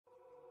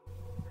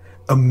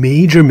A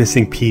major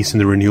missing piece in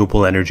the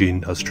renewable energy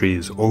industry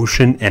is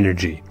ocean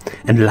energy,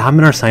 and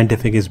Laminar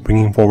Scientific is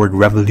bringing forward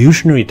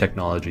revolutionary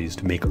technologies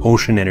to make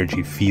ocean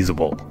energy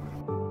feasible.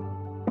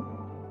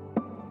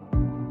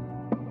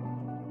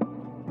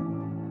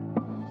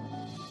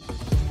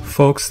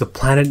 Folks, the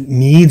planet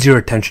needs your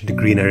attention to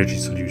green energy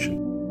solutions.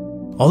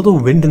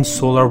 Although wind and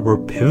solar were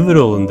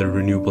pivotal in the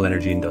renewable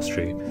energy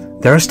industry,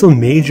 there are still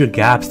major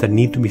gaps that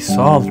need to be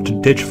solved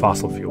to ditch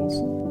fossil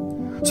fuels.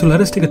 So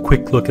let us take a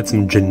quick look at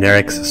some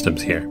generic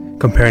systems here,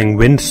 comparing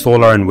wind,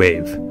 solar, and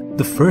wave.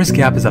 The first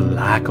gap is a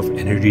lack of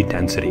energy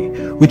density,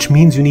 which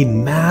means you need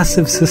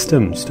massive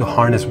systems to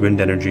harness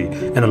wind energy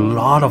and a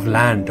lot of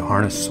land to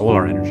harness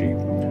solar energy.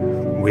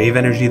 Wave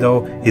energy,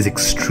 though, is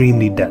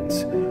extremely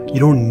dense. You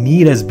don't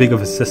need as big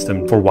of a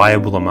system for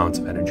viable amounts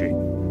of energy.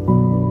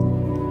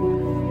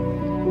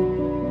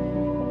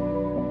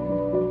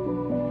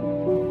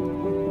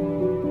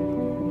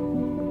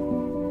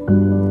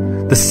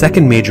 The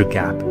second major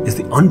gap is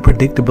the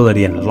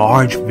unpredictability and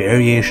large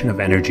variation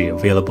of energy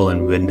available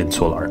in wind and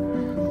solar.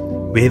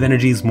 Wave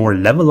energy is more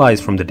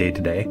levelized from the day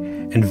to day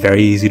and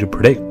very easy to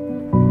predict.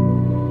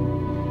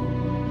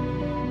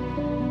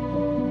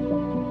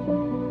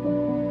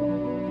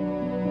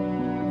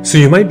 So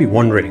you might be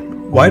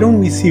wondering, why don't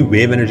we see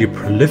wave energy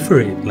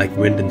proliferate like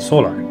wind and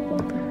solar?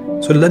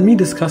 So let me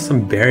discuss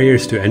some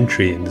barriers to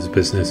entry in this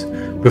business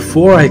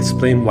before I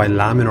explain why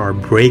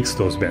Laminar breaks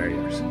those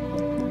barriers.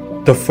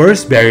 The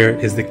first barrier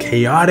is the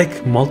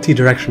chaotic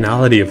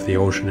multi-directionality of the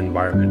ocean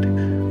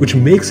environment, which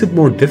makes it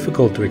more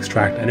difficult to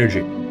extract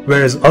energy,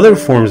 whereas other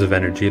forms of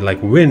energy like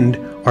wind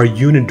are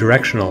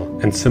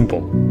unidirectional and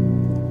simple.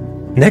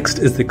 Next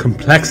is the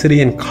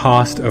complexity and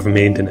cost of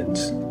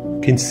maintenance.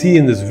 You can see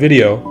in this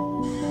video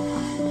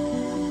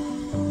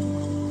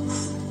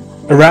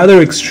a rather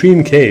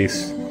extreme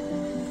case.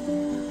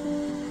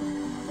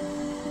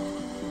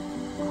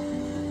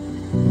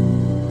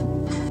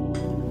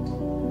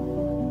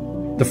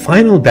 The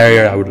final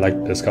barrier I would like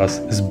to discuss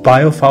is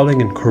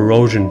biofouling and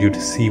corrosion due to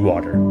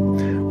seawater,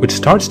 which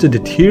starts to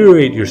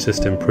deteriorate your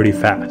system pretty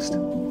fast.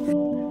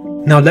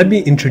 Now let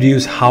me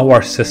introduce how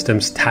our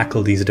systems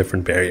tackle these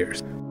different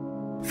barriers.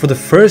 For the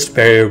first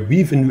barrier,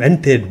 we've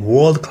invented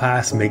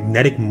world-class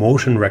magnetic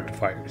motion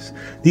rectifiers.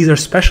 These are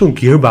special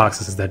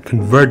gearboxes that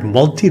convert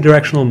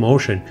multi-directional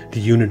motion to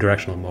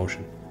unidirectional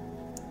motion.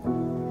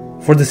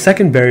 For the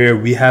second barrier,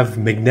 we have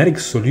magnetic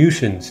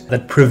solutions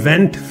that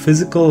prevent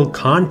physical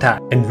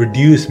contact and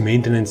reduce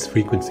maintenance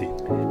frequency.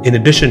 In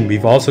addition,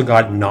 we've also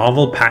got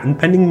novel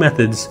patent-pending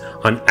methods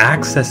on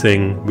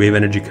accessing wave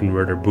energy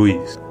converter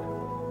buoys.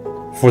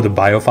 For the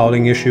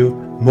biofouling issue,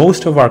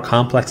 most of our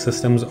complex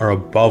systems are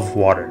above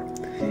water.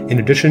 In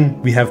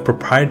addition, we have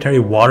proprietary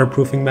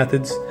waterproofing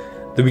methods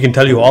that we can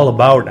tell you all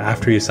about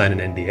after you sign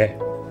an NDA.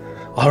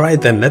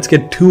 Alright then, let's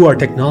get to our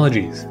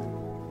technologies.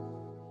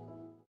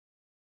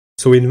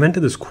 So we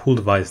invented this cool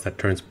device that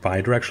turns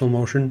bidirectional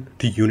motion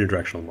to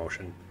unidirectional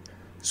motion.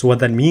 So what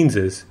that means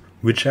is,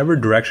 whichever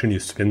direction you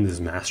spin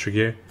this master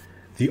gear,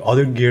 the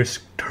other gears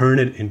turn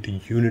it into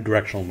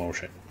unidirectional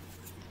motion.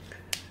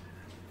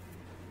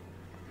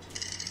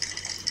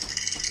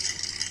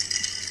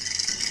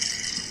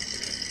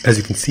 As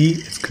you can see,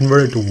 it's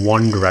converted to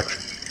one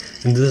direction,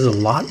 and this is a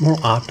lot more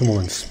optimal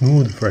and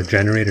smooth for a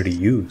generator to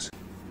use.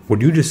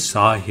 What you just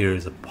saw here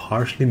is a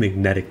partially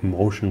magnetic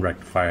motion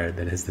rectifier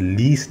that has the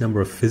least number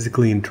of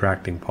physically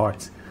interacting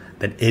parts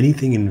than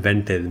anything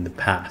invented in the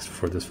past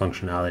for this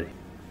functionality.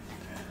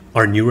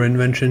 Our newer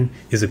invention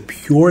is a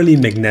purely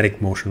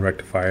magnetic motion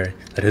rectifier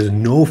that has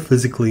no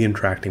physically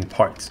interacting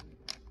parts.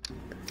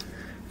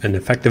 An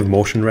effective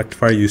motion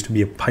rectifier used to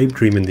be a pipe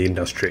dream in the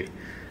industry,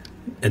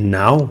 and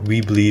now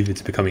we believe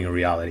it's becoming a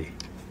reality.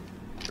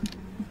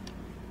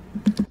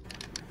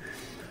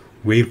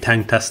 Wave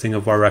tank testing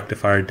of our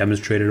rectifier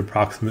demonstrated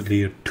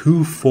approximately a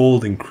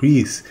 2-fold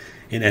increase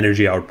in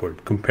energy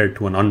output compared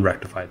to an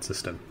unrectified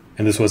system.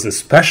 And this was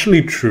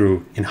especially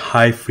true in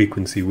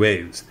high-frequency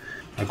waves.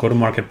 Our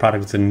GotoMarket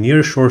product is a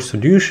near-shore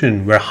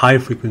solution where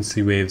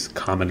high-frequency waves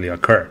commonly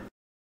occur.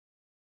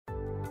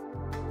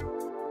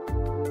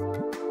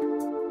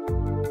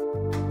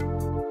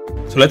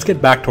 So let's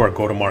get back to our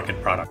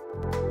GotoMarket product.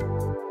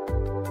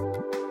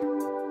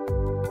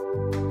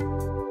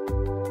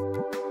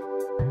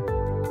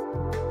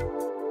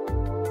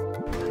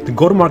 The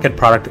GotoMarket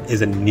product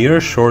is a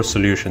near-shore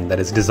solution that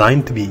is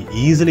designed to be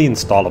easily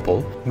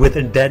installable with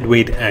a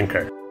deadweight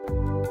anchor.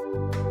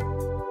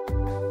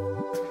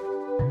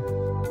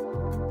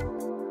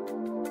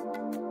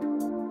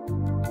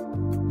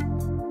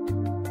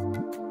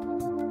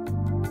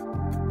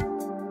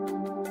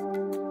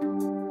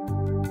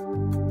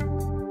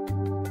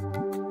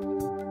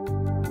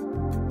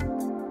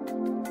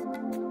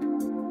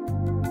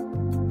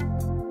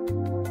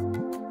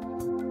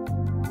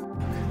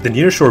 The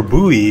nearshore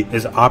buoy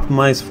is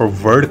optimized for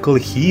vertical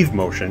heave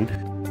motion,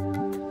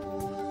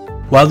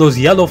 while those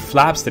yellow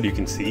flaps that you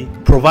can see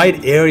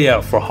provide area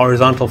for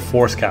horizontal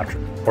force capture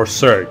or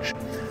surge.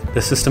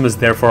 The system is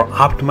therefore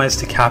optimized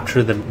to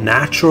capture the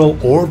natural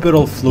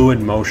orbital fluid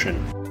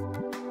motion.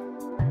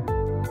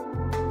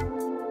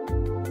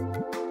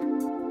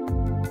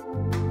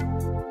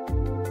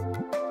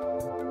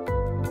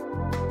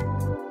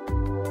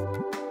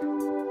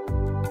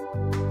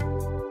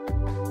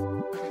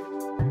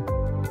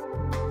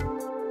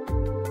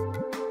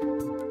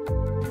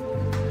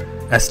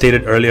 As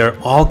stated earlier,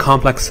 all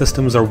complex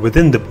systems are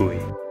within the buoy.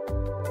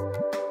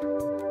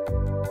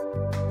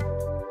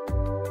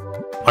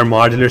 Our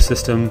modular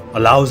system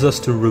allows us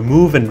to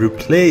remove and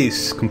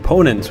replace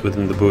components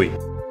within the buoy.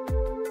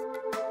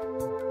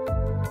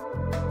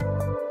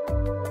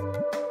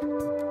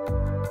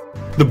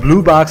 The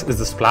blue box is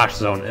the splash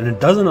zone, and it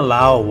doesn't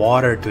allow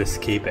water to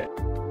escape it.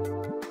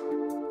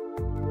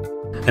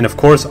 And of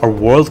course, our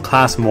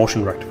world-class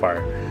motion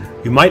rectifier.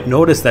 You might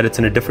notice that it's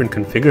in a different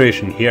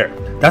configuration here.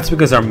 That's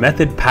because our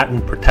method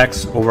patent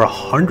protects over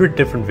 100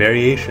 different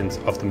variations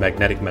of the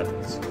magnetic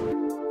methods.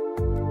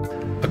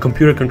 A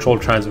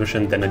computer-controlled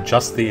transmission then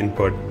adjusts the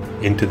input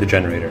into the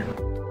generator.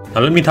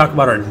 Now let me talk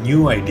about our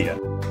new idea.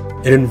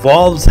 It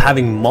involves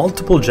having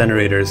multiple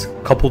generators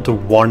coupled to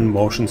one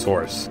motion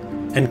source.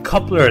 And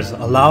couplers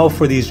allow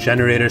for these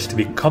generators to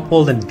be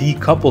coupled and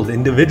decoupled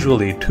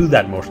individually to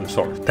that motion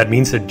source. That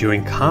means that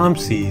during calm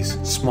seas,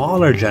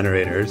 smaller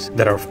generators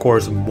that are of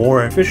course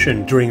more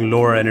efficient during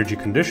lower energy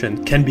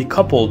conditions can be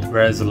coupled,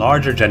 whereas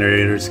larger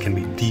generators can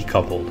be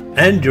decoupled.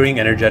 And during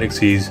energetic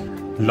seas,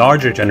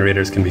 larger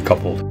generators can be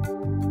coupled.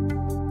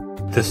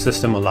 This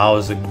system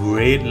allows a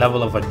great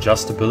level of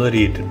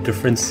adjustability to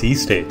different sea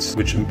states,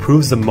 which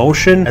improves the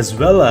motion as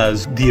well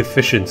as the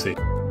efficiency.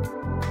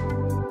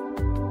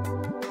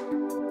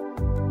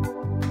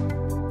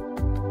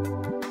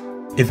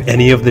 If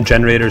any of the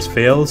generators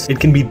fails, it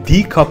can be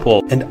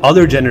decoupled and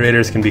other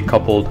generators can be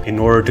coupled in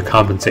order to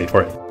compensate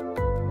for it.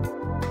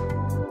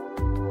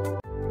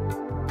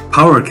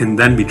 Power can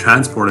then be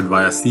transported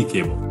via sea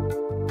cable.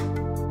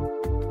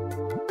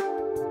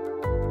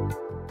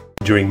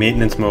 During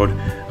maintenance mode,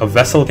 a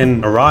vessel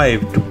can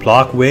arrive to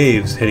block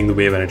waves hitting the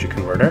wave energy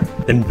converter.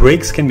 Then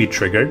brakes can be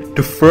triggered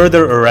to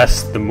further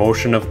arrest the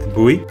motion of the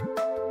buoy.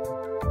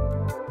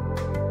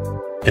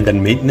 And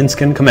then maintenance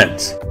can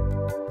commence.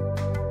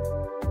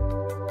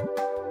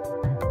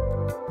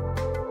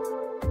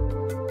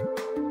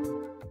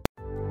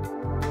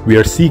 We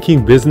are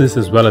seeking business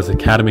as well as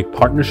academic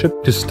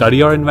partnership to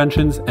study our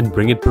inventions and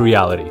bring it to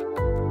reality.